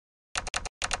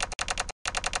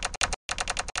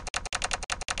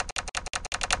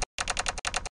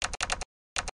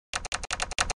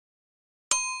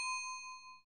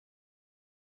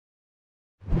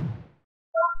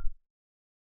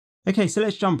Okay, so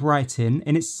let's jump right in.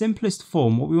 In its simplest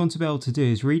form, what we want to be able to do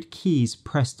is read keys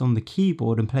pressed on the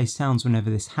keyboard and play sounds whenever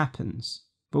this happens.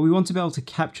 But we want to be able to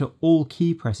capture all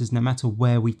key presses no matter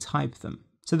where we type them.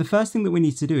 So the first thing that we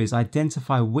need to do is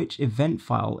identify which event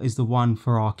file is the one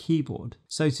for our keyboard.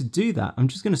 So to do that, I'm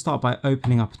just going to start by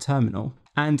opening up a terminal,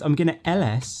 and I'm going to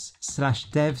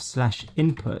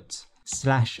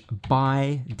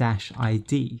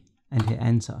ls/dev/input/by-id and hit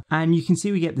enter. And you can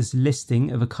see we get this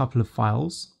listing of a couple of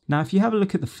files. Now, if you have a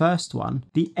look at the first one,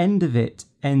 the end of it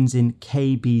ends in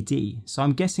kbd. So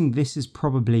I'm guessing this is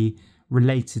probably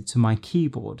related to my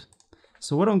keyboard.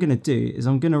 So what I'm going to do is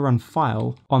I'm going to run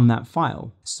file on that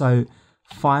file. So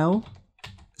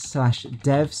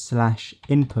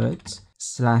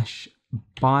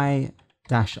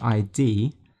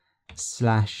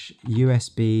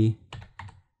file/dev/input/by-id/USB,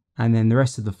 and then the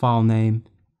rest of the file name,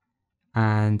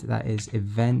 and that is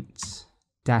event-kbd,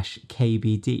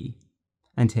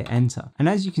 and hit enter. And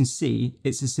as you can see,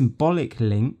 it's a symbolic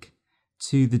link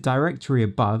to the directory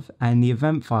above, and the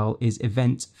event file is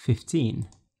event15.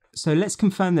 So let's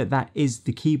confirm that that is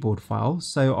the keyboard file.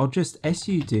 So I'll just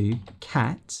sudo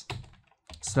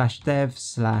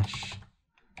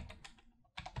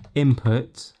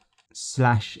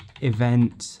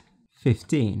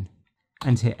cat/dev/input/event15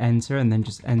 and hit enter, and then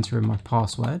just enter in my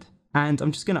password. And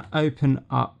I'm just going to open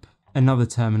up another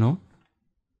terminal,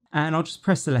 and I'll just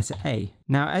press the letter A.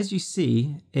 Now, as you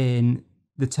see in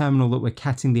the terminal that we're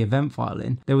catting the event file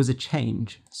in, there was a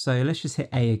change. So let's just hit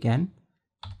A again,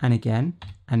 and again,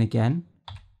 and again.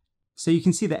 So you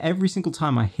can see that every single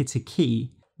time I hit a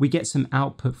key, we get some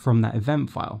output from that event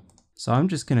file. So I'm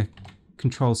just going to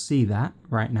Control-C that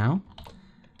right now.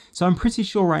 So I'm pretty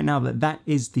sure right now that that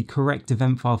is the correct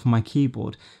event file for my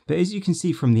keyboard. But as you can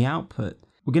see from the output,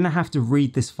 we're going to have to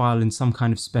read this file in some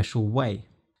kind of special way.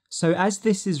 So as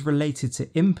this is related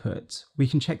to input, we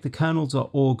can check the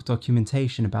kernel.org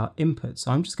documentation about input.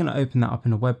 So I'm just going to open that up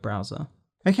in a web browser.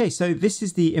 Okay, so this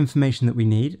is the information that we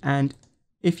need. And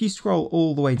if you scroll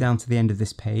all the way down to the end of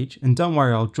this page, and don't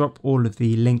worry, I'll drop all of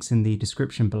the links in the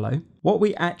description below. What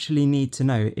we actually need to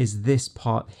know is this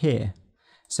part here.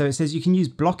 So it says you can use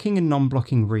blocking and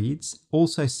non-blocking reads,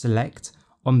 also select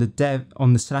on the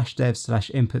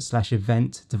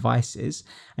 /dev/input/event devices,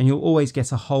 and you'll always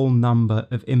get a whole number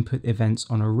of input events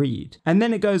on a read. And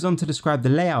then it goes on to describe the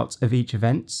layout of each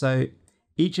event. So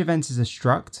each event is a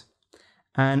struct,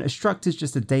 and a struct is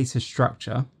just a data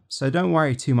structure. So don't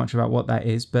worry too much about what that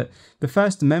is, but the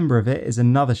first member of it is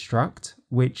another struct,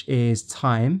 which is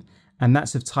time, and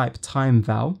that's of type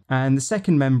timeval. And the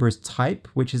second member is type,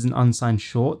 which is an unsigned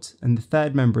short. And the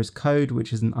third member is code,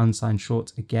 which is an unsigned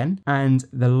short again. And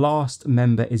the last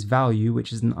member is value,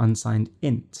 which is an unsigned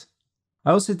int.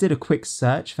 I also did a quick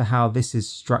search for how this is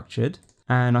structured,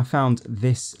 and I found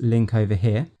this link over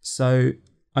here. So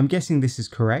I'm guessing this is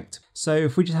correct. So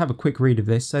if we just have a quick read of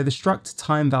this. So the struct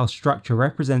timeval structure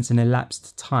represents an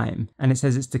elapsed time, and it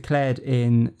says it's declared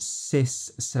in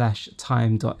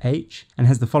sys/time.h and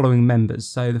has the following members.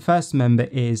 So the first member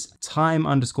is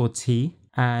time_t,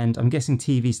 and I'm guessing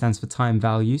TV stands for time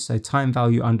value. So time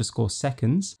value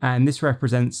 _seconds. And this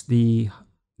represents the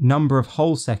number of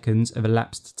whole seconds of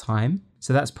elapsed time.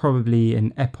 So that's probably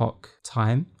an epoch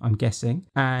time, I'm guessing.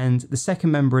 And the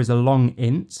second member is a long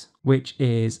int, which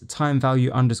is time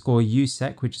value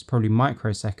 _usec, which is probably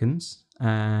microseconds.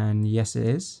 And yes, it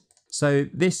is. So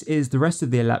this is the rest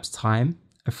of the elapsed time,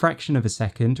 a fraction of a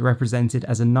second represented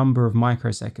as a number of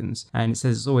microseconds. And it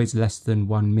says it's always less than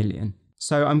 1 million.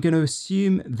 So I'm going to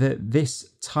assume that this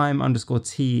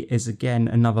time_t is again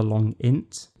another long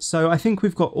int. So I think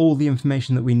we've got all the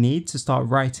information that we need to start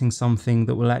writing something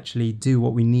that will actually do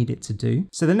what we need it to do.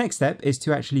 So the next step is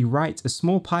to actually write a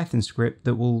small Python script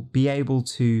that will be able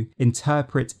to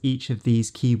interpret each of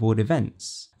these keyboard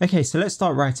events. Okay, so let's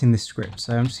start writing this script.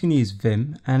 So I'm just going to use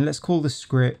Vim, and let's call the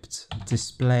script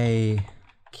display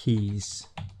keys.py.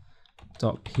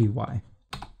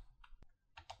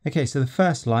 Okay, so the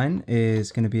first line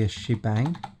is going to be a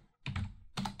shebang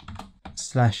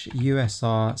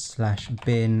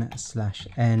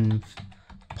 /usr/bin/env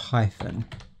python.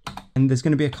 And there's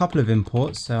going to be a couple of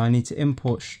imports. So I need to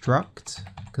import struct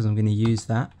because I'm going to use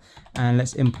that. And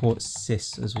let's import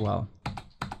sys as well.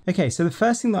 Okay, so the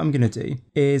first thing that I'm going to do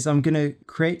is I'm going to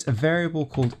create a variable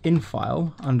called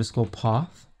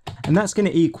infile_path. And that's going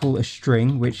to equal a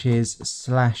string, which is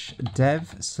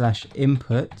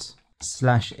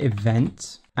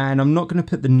 /dev/input/event, and I'm not going to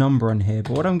put the number on here,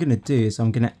 but what I'm going to do is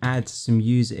I'm going to add some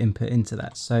user input into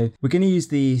that. So we're going to use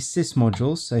the sys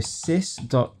module, so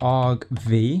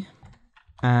sys.argv,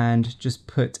 and just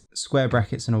put square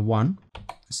brackets and a 1.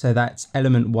 So that's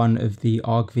element 1 of the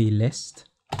argv list.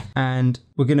 And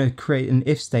we're going to create an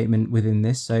if statement within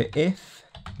this. So if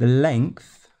the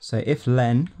length, so if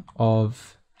len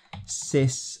of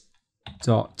sys.argv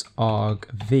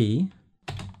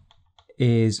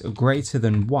is greater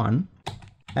than 1,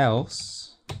 else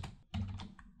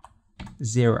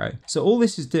 0. So all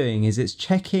this is doing is it's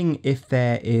checking if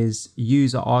there is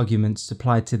user arguments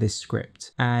supplied to this script.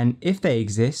 And if they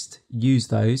exist, use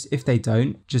those. If they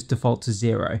don't, just default to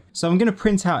 0. So I'm going to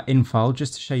print out infile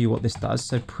just to show you what this does.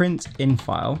 So print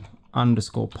infile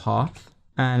underscore path.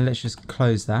 And let's just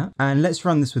close that. And let's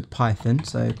run this with Python.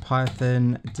 So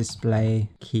Python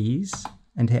display keys.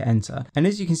 And hit enter. And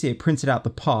as you can see, it printed out the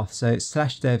path. So it's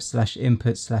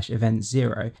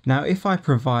 /dev/input/event0. Now, if I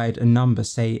provide a number,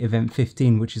 say event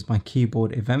 15, which is my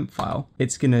keyboard event file,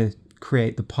 it's going to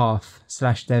create the path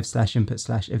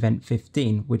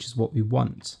 /dev/input/event15, which is what we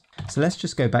want. So let's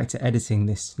just go back to editing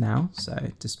this now.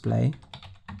 So display.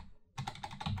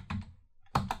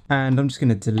 And I'm just going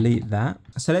to delete that.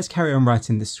 So let's carry on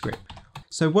writing this script.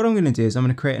 So what I'm going to do is I'm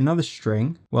going to create another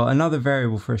string, well, another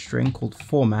variable for a string called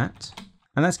format.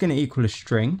 And that's going to equal a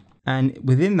string. And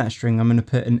within that string, I'm going to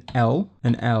put an L,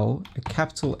 a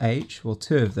capital H, well,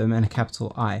 2 of them, and a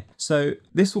capital I. So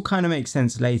this will kind of make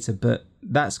sense later, but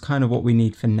that's kind of what we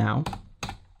need for now.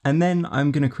 And then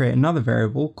I'm going to create another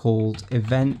variable called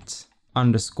event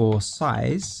underscore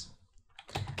size.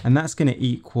 And that's going to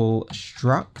equal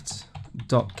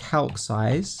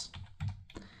struct.calcsize.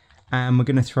 And we're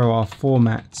going to throw our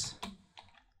format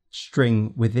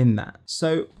string within that.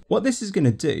 So what this is going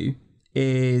to do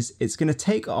is it's going to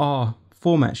take our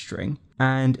format string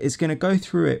and it's going to go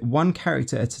through it one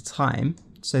character at a time.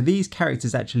 So these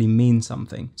characters actually mean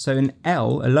something. So an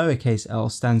L, a lowercase l,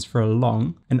 stands for a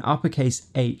long, an uppercase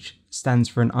H stands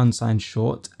for an unsigned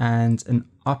short, and an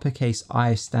uppercase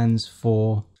I stands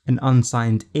for an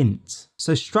unsigned int.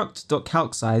 So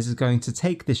struct.calcsize is going to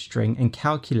take this string and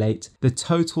calculate the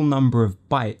total number of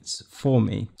bytes for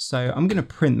me. So I'm going to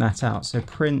print that out. So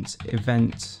print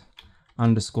event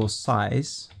underscore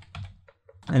size,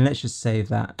 and let's just save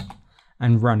that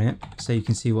and run it so you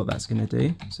can see what that's going to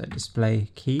do. So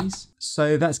display keys.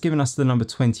 So that's given us the number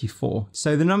 24.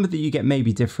 So the number that you get may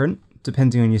be different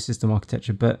depending on your system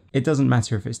architecture, but it doesn't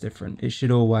matter if it's different. It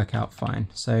should all work out fine.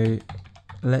 So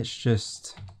let's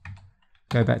just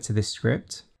go back to this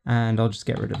script and I'll just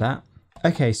get rid of that.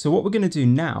 Okay, so what we're going to do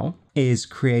now is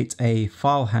create a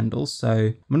file handle. So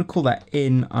I'm going to call that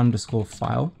in underscore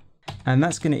file. And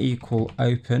that's going to equal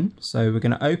open. So we're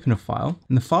going to open a file,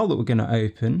 and the file that we're going to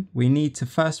open, we need to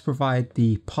first provide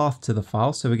the path to the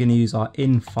file. So we're going to use our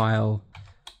infile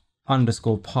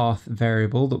underscore path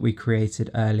variable that we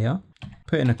created earlier,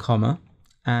 put in a comma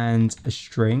and a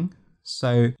string.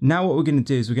 So now what we're going to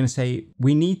do is we're going to say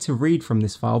we need to read from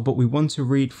this file, but we want to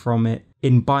read from it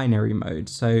in binary mode.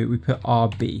 So we put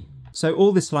RB. So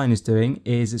all this line is doing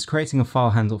is it's creating a file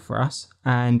handle for us,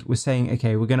 and we're saying,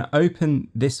 okay, we're going to open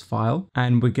this file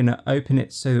and we're going to open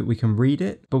it so that we can read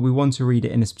it, but we want to read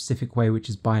it in a specific way, which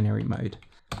is binary mode.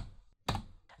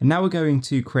 And now we're going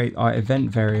to create our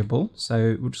event variable.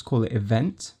 So we'll just call it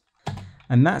event,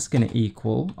 and that's going to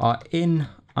equal our in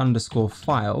underscore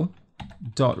file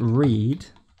dot read.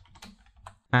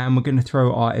 And we're going to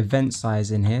throw our event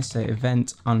size in here. So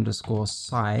event underscore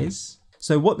size.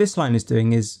 So what this line is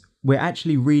doing is we're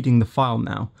actually reading the file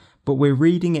now, but we're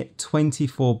reading it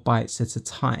 24 bytes at a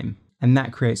time, and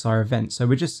that creates our event. So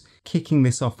we're just kicking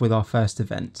this off with our first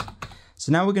event.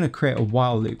 So now we're going to create a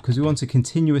while loop because we want to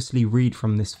continuously read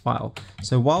from this file.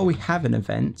 So while we have an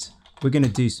event, we're going to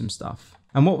do some stuff.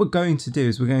 And what we're going to do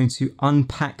is we're going to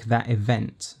unpack that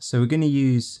event. So we're going to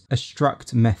use a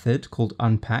struct method called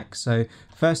unpack. So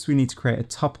first we need to create a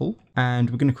tuple,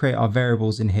 and we're going to create our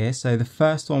variables in here. So the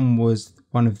first one was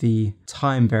one of the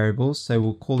time variables. So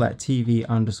we'll call that TV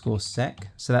underscore sec.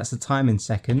 So that's the time in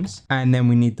seconds. And then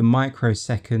we need the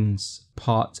microseconds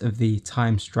part of the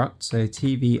time struct. So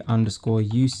TV underscore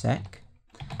usec,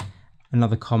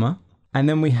 another comma. And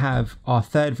then we have our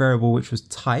third variable, which was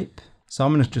type. So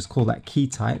I'm going to just call that key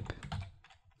type.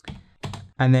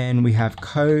 And then we have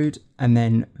code and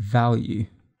then value.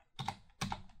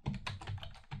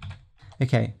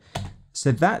 Okay,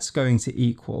 so that's going to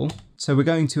equal, so we're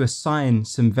going to assign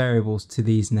some variables to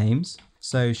these names.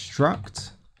 So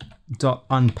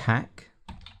struct.unpack,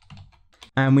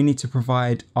 and we need to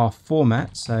provide our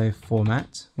format. So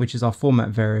format, which is our format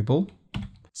variable.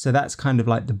 So that's kind of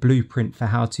like the blueprint for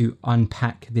how to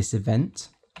unpack this event.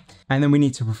 And then we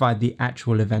need to provide the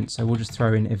actual event. So we'll just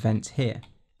throw in event here.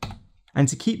 And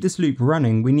to keep this loop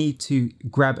running, we need to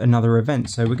grab another event.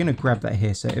 So we're going to grab that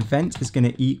here. So event is going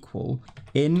to equal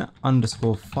in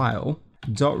underscore file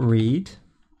dot read.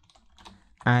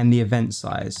 and the event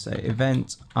size. So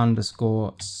event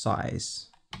underscore size.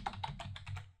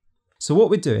 So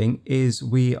what we're doing is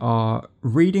we are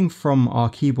reading from our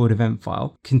keyboard event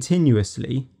file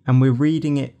continuously, and we're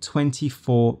reading it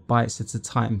 24 bytes at a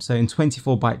time. So in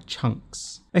 24 byte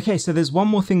chunks. Okay, so there's one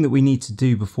more thing that we need to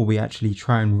do before we actually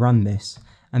try and run this,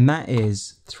 and that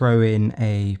is throw in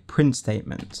a print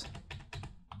statement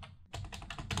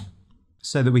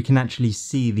so that we can actually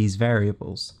see these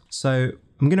variables. So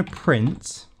I'm going to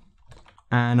print,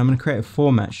 and I'm going to create a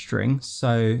format string.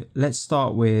 So let's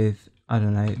start with, I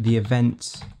don't know, the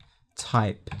event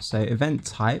type. So event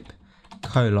type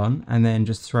colon, and then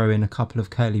just throw in a couple of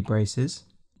curly braces,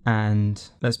 and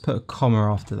let's put a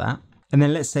comma after that. And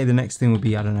then let's say the next thing would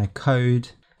be, I don't know,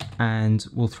 code, and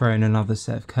we'll throw in another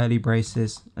set of curly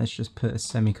braces. Let's just put a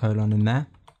semicolon in there,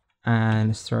 and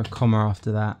let's throw a comma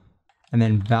after that, and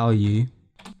then value,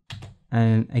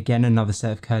 and again another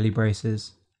set of curly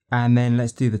braces. And then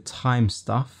let's do the time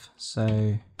stuff.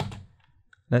 So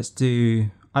let's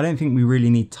do, I don't think we really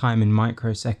need time in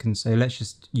microseconds, so let's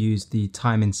just use the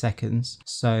time in seconds.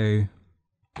 So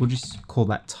we'll just call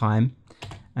that time,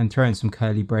 and throw in some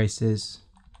curly braces,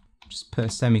 just put a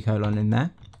semicolon in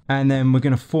there. And then we're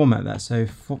going to format that. So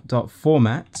dot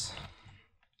format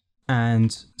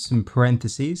and some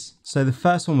parentheses. So the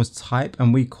first one was type,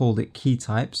 and we called it key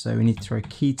type. So we need to throw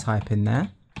key type in there,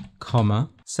 comma.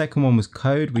 Second one was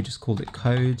code. We just called it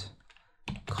code,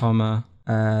 comma,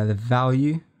 the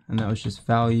value, and that was just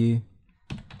value.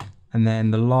 And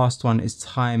then the last one is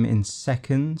time in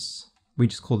seconds. We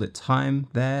just called it time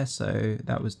there. So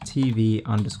that was TV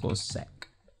underscore sec.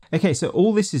 Okay, so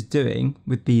all this is doing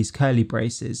with these curly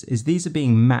braces is these are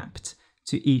being mapped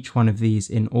to each one of these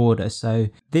in order. So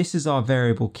this is our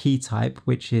variable key type,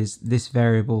 which is this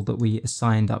variable that we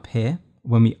assigned up here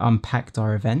when we unpacked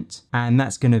our event. And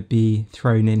that's going to be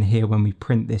thrown in here when we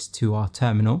print this to our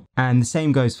terminal. And the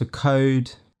same goes for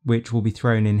code, which will be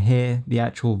thrown in here, the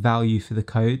actual value for the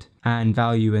code, and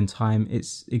value and time,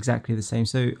 it's exactly the same.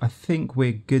 So I think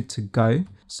we're good to go.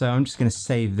 So I'm just going to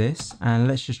save this, and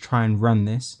let's just try and run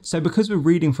this. So because we're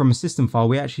reading from a system file,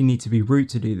 we actually need to be root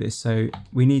to do this. So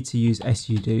we need to use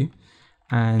sudo,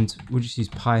 and we'll just use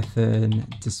Python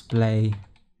display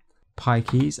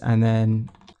PyKeys, and then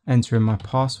enter in my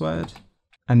password.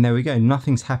 And there we go,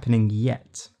 nothing's happening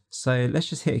yet. So let's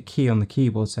just hit a key on the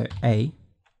keyboard, so A,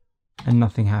 and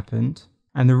nothing happened.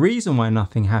 And the reason why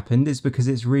nothing happened is because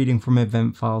it's reading from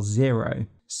event file 0.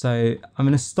 So I'm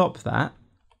going to stop that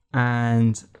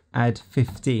and add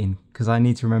 15, because I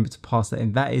need to remember to pass that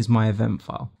in. That is my event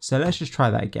file. So let's just try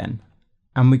that again.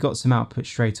 And we got some output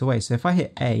straight away. So if I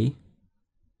hit A,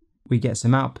 we get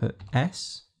some output.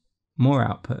 S, more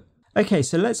output. Okay,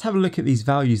 so let's have a look at these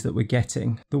values that we're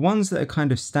getting. The ones that are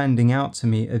kind of standing out to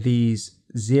me are these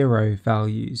 0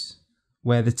 values,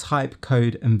 where the type,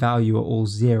 code, and value are all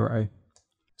 0.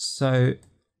 So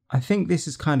I think this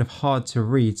is kind of hard to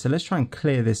read. So let's try and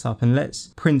clear this up, and let's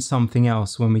print something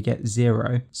else when we get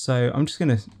 0. So I'm just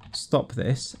going to stop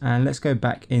this, and let's go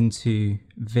back into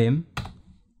Vim.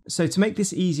 So to make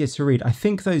this easier to read, I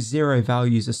think those 0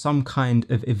 values are some kind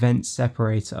of event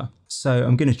separator. So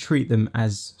I'm going to treat them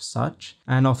as such,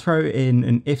 and I'll throw in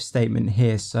an if statement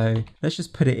here. So let's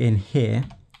just put it in here.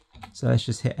 So let's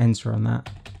just hit enter on that.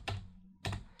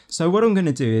 So what I'm going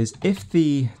to do is if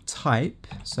the type,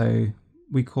 so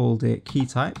we called it key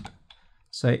type.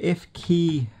 So if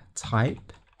key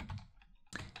type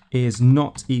is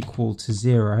not equal to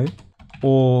 0,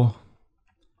 or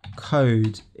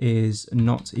code is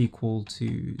not equal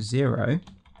to 0,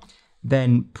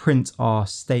 then print our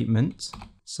statement.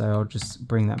 So I'll just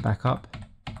bring that back up.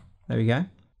 There we go.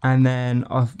 And then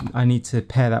I need to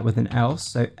pair that with an else.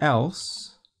 So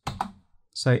else,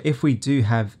 so if we do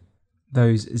have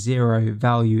those 0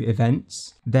 value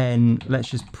events, then let's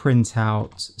just print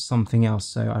out something else.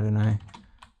 So I don't know,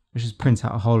 let's just print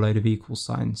out a whole load of equal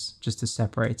signs just to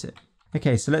separate it.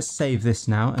 Okay, so let's save this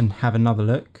now and have another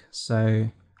look. So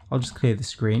I'll just clear the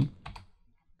screen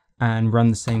and run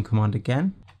the same command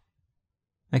again.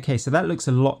 Okay, so that looks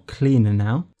a lot cleaner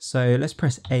now. So let's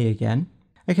press A again.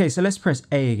 Okay, so let's press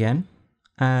A again,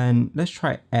 and let's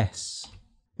try S.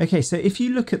 Okay, so if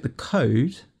you look at the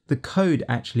code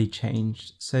actually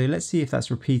changed. So let's see if that's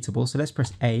repeatable. So let's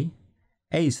press A.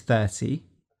 A is 30,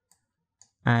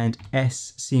 and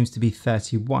S seems to be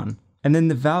 31. And then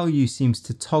the value seems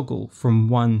to toggle from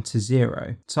 1 to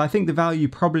 0. So I think the value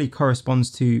probably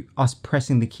corresponds to us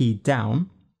pressing the key down,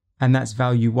 and that's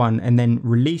value 1, and then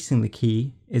releasing the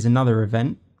key is another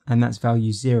event, and that's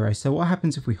value 0. So what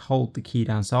happens if we hold the key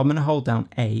down? So I'm going to hold down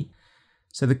A.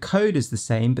 So the code is the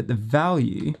same, but the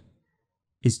value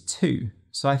is 2.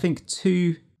 So I think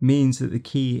 2 means that the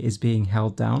key is being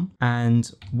held down,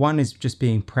 and 1 is just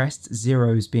being pressed,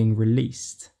 0 is being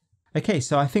released. Okay,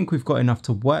 so I think we've got enough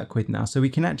to work with now. So we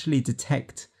can actually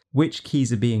detect which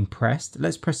keys are being pressed.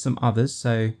 Let's press some others.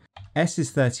 So S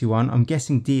is 31. I'm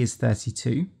guessing D is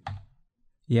 32.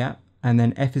 Yeah. And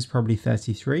then F is probably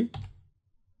 33.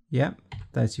 Yeah.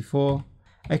 34.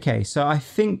 Okay, so I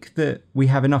think that we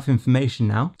have enough information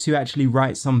now to actually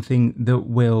write something that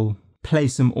will play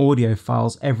some audio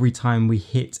files every time we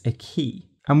hit a key.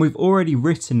 And we've already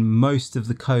written most of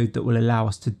the code that will allow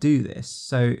us to do this.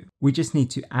 So we just need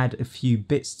to add a few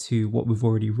bits to what we've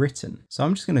already written. So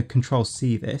I'm just going to Control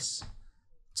C this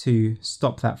to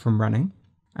stop that from running.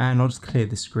 And I'll just clear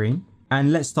the screen.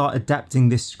 And let's start adapting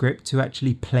this script to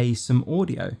actually play some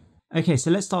audio. Okay,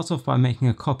 so let's start off by making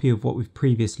a copy of what we've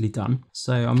previously done.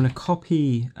 So I'm going to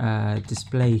copy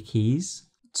display keys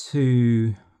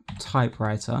to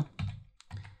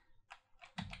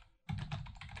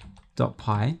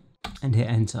typewriter.py and hit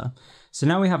enter. So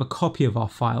now we have a copy of our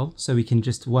file, so we can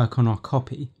just work on our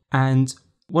copy. And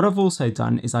what I've also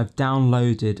done is I've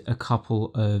downloaded a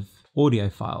couple of audio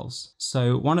files.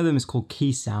 So one of them is called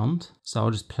key sound. So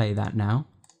I'll just play that now.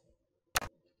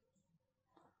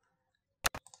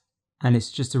 And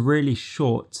it's just a really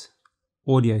short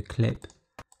audio clip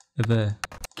of a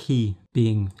key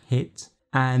being hit.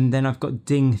 And then I've got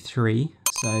ding 3.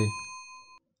 So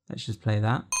let's just play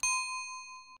that.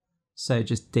 So it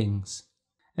just dings.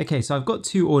 Okay, so I've got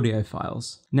 2 audio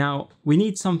files. Now we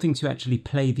need something to actually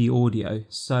play the audio.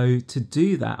 So to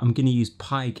do that, I'm going to use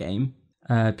Pygame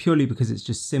purely because it's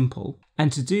just simple.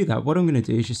 And to do that, what I'm going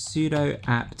to do is just sudo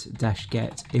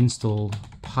apt-get install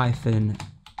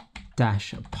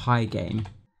python-pygame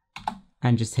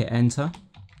and just hit enter.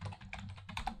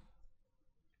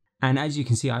 And as you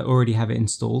can see, I already have it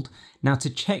installed. Now to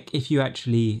check if you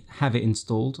actually have it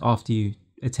installed after you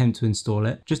attempt to install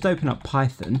it, just open up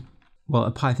Python, well,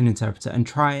 a Python interpreter, and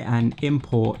try and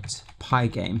import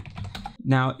Pygame.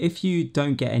 Now, if you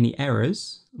don't get any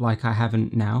errors, like I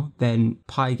haven't now, then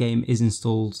Pygame is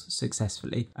installed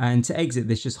successfully. And to exit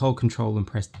this, just hold Control and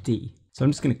press D. So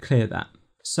I'm just going to clear that.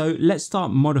 So let's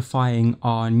start modifying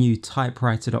our new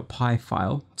typewriter.py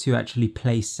file to actually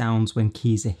play sounds when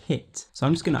keys are hit. So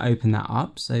I'm just going to open that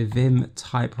up. So vim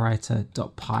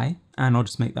typewriter.py, and I'll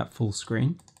just make that full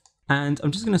screen. And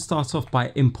I'm just going to start off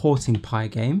by importing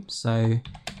Pygame. So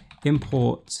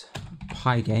import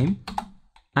Pygame.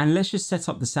 And let's just set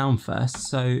up the sound first.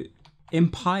 So in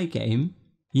Pygame,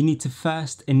 you need to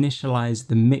first initialize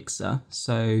the mixer.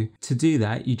 So to do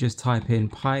that, you just type in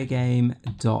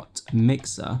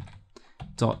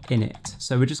pygame.mixer.init.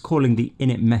 So we're just calling the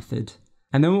init method.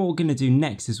 And then what we're going to do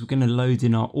next is we're going to load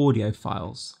in our audio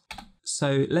files.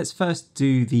 So let's first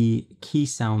do the key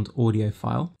sound audio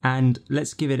file and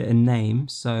let's give it a name.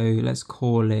 So let's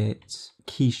call it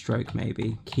keystroke,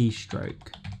 maybe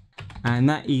keystroke. And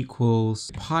that equals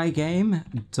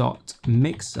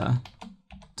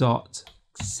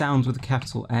pygame.mixer.sound with a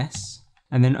capital S,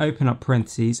 and then open up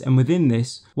parentheses. And within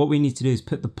this, what we need to do is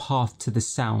put the path to the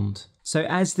sound. So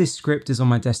as this script is on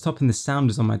my desktop and the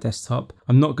sound is on my desktop,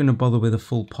 I'm not going to bother with a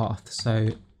full path. So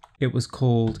it was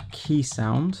called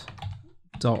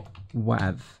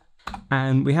keysound.wav.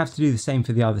 And we have to do the same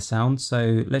for the other sound.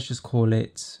 So let's just call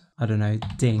it, I don't know,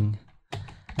 ding.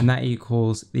 And that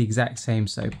equals the exact same.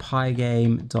 So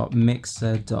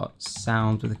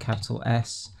pygame.mixer.sound with a capital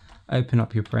S. Open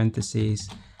up your parentheses,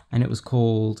 and it was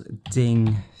called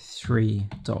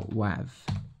ding3.wav.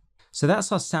 So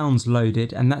that's our sounds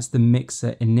loaded, and that's the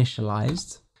mixer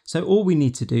initialized. So all we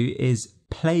need to do is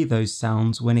play those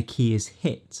sounds when a key is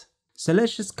hit. So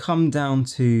let's just come down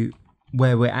to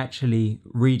where we're actually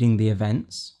reading the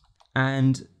events,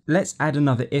 and let's add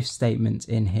another if statement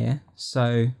in here.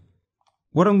 So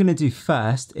what I'm going to do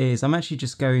first is I'm actually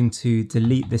just going to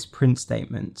delete this print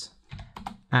statement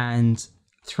and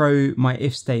throw my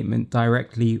if statement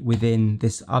directly within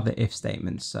this other if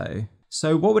statement. So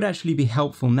what would actually be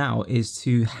helpful now is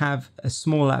to have a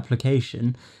small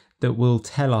application that will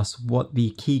tell us what the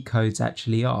key codes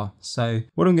actually are. So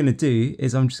what I'm going to do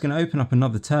is I'm just going to open up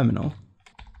another terminal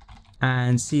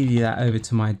and CD that over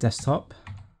to my desktop.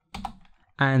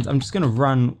 And I'm just going to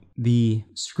run the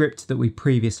script that we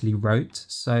previously wrote.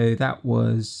 So that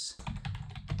was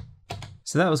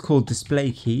called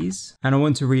display keys, and I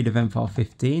want to read event file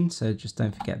 15. So just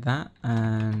don't forget that,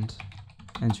 and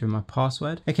enter in my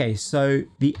password. Okay, so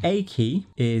the A key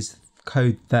is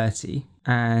code 30,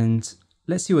 and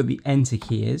let's see what the enter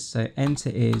key is. So enter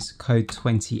is code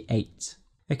 28.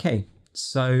 Okay,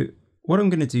 so what I'm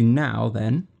going to do now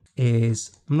then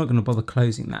is I'm not going to bother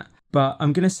closing that, but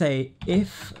I'm going to say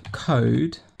if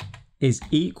code is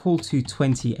equal to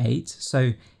 28.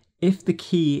 So if the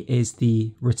key is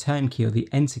the return key or the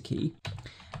enter key,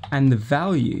 and the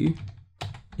value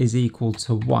is equal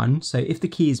to 1, so if the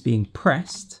key is being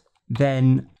pressed,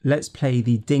 then let's play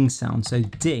the ding sound. So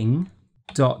ding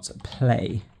dot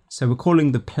play. So we're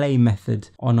calling the play method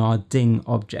on our ding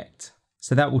object.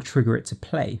 So that will trigger it to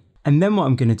play. And then what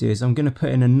I'm going to do is I'm going to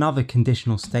put in another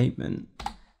conditional statement.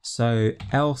 So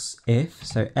else if,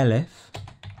 so elif,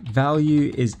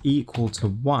 value is equal to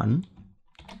 1,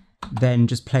 then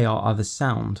just play our other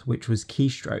sound, which was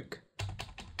keystroke.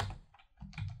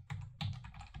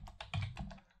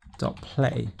 Dot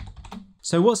play.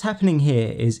 So what's happening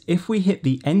here is if we hit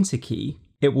the enter key,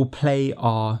 it will play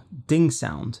our ding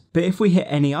sound. But if we hit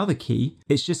any other key,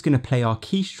 it's just going to play our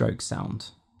keystroke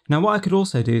sound. Now what I could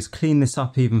also do is clean this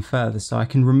up even further. So I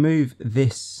can remove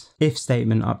this if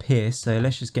statement up here. So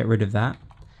let's just get rid of that.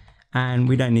 And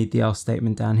we don't need the else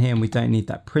statement down here, and we don't need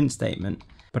that print statement.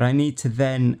 But I need to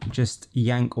then just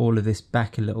yank all of this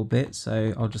back a little bit.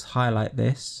 So I'll just highlight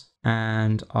this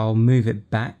and I'll move it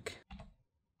back.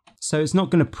 So it's not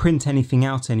going to print anything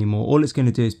out anymore. All it's going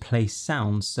to do is play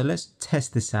sounds. So let's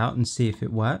test this out and see if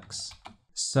it works.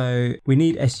 So we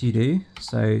need sudo,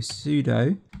 so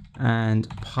sudo and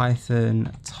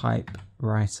Python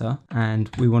typewriter, and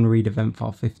we want to read event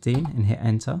file 15 and hit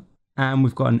enter. And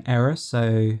we've got an error,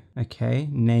 so okay,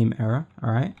 name error,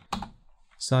 all right.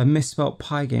 So I misspelled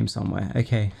Pygame somewhere.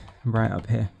 Okay, right up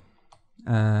here.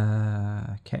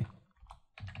 Okay.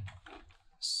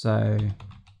 So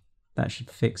that should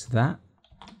fix that.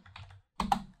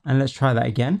 And let's try that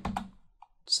again.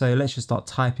 So let's just start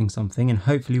typing something and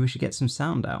hopefully we should get some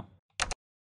sound out.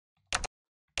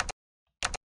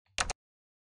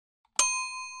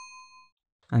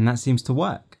 And that seems to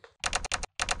work.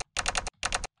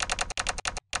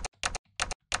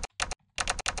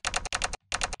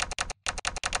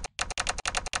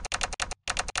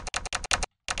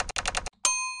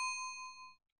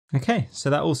 Okay, so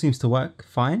that all seems to work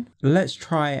fine. Let's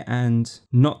try and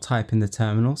not type in the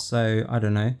terminal. So I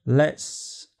don't know,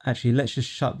 let's just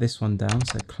shut this one down.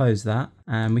 So close that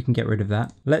and we can get rid of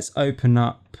that. Let's open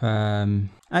up,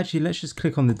 let's just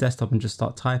click on the desktop and just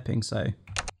start typing. So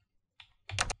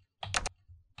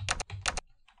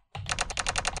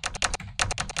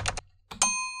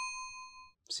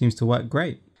seems to work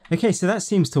great. Okay, so that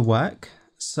seems to work.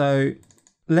 So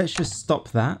let's just stop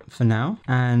that for now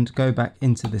and go back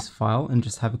into this file and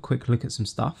just have a quick look at some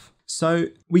stuff. So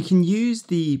we can use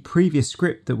the previous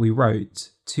script that we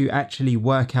wrote to actually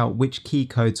work out which key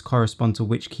codes correspond to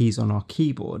which keys on our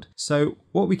keyboard. So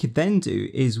what we could then do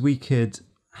is we could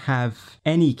have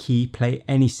any key play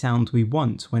any sound we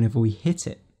want whenever we hit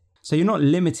it. So you're not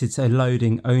limited to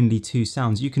loading only 2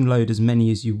 sounds. You can load as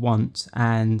many as you want,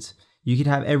 and you could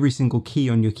have every single key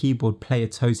on your keyboard play a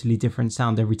totally different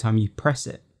sound every time you press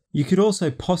it. You could also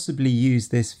possibly use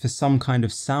this for some kind of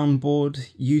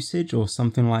soundboard usage or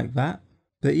something like that.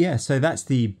 But yeah, so that's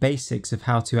the basics of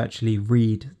how to actually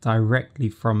read directly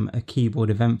from a keyboard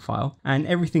event file, and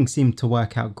everything seemed to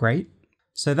work out great.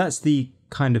 So that's the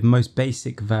kind of most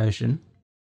basic version.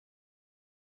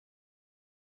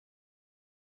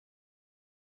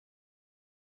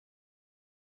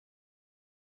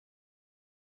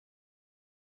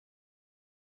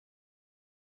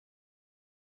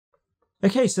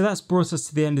 Okay, so that's brought us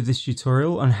to the end of this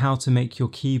tutorial on how to make your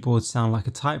keyboard sound like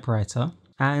a typewriter.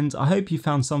 And I hope you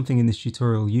found something in this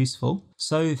tutorial useful.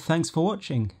 So thanks for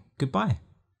watching. Goodbye.